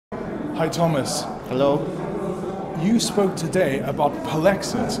Hi Thomas. Hello. You spoke today about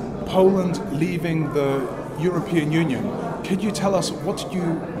Brexit, Poland leaving the European Union. Could you tell us what did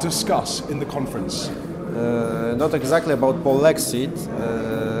you discuss in the conference? Not exactly about Brexit,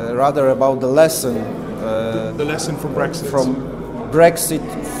 rather about the lesson. The lesson from Brexit. From Brexit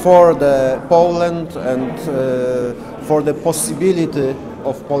for the Poland and for the possibility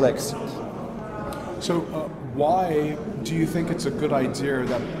of Brexit. So why do you think it's a good idea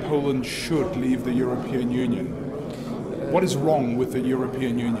that Poland should leave the European Union? What is wrong with the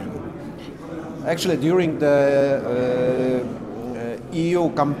European Union? Actually, during the EU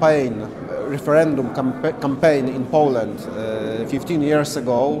campaign, referendum campaign in Poland 15 years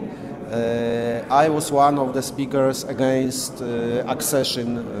ago, I was one of the speakers against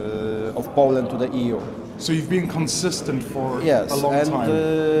accession of Poland to the EU. So you've been consistent for yes, a long time.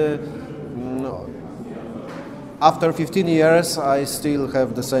 After 15 years, I still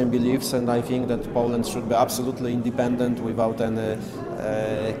have the same beliefs, and I think that Poland should be absolutely independent without any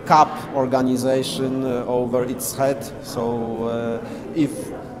cap organization over its head. So if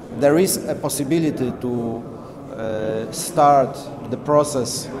there is a possibility to start the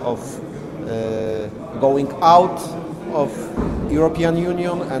process of going out of European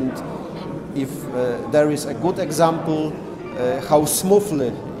Union, and if there is a good example how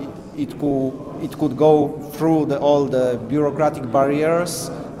smoothly it could go through all the bureaucratic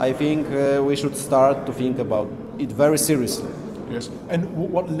barriers, I think we should start to think about it very seriously. Yes. And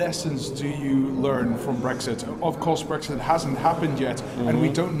what lessons do you learn from Brexit? Of course, Brexit hasn't happened yet, and we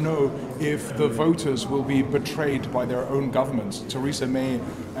don't know if the voters will be betrayed by their own government. Theresa May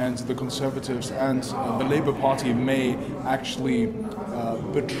and the Conservatives and the Labour Party may actually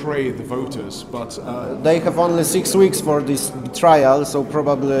betray the voters, but they have only 6 weeks for this betrayal, so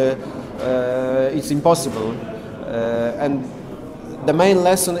probably it's impossible. And the main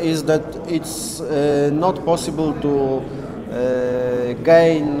lesson is that it's not possible to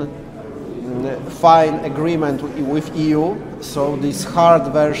gain fine agreement with EU, so this hard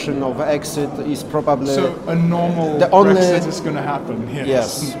version of exit is probably so a normal the only Brexit is going to happen.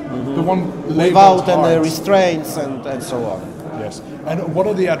 Yes. The one without any restraints and so on. Yes. And what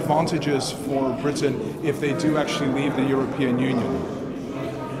are the advantages for Britain if they do actually leave the European Union?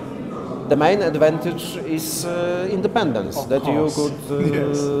 The main advantage is independence, of that course. you could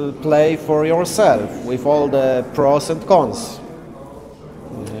Yes. play for yourself with all the pros and cons.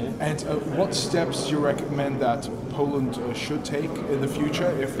 And what steps do you recommend that Poland should take in the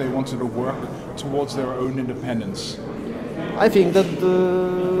future if they wanted to work towards their own independence? I think that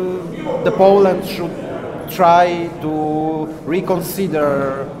the Poland should try to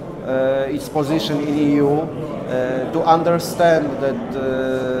reconsider its position in EU, to understand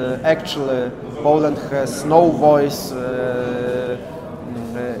that actually Poland has no voice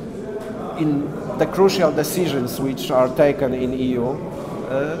in the crucial decisions which are taken in EU.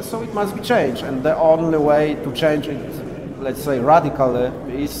 So it must be changed, and the only way to change it, let's say radically,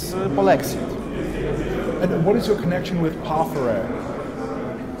 is Brexit. And what is your connection with PAFERE?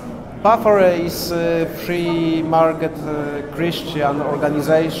 PAFERE is a free market Christian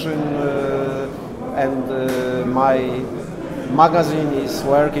organization, and my magazine is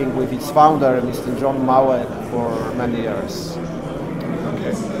working with its founder, Mr. John Małek, for many years.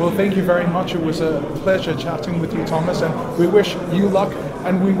 Okay. Well, thank you very much. It was a pleasure chatting with you, Thomas, and we wish you luck,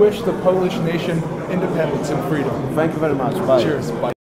 and we wish the Polish nation independence and freedom. Thank you very much. Bye. Cheers. Bye.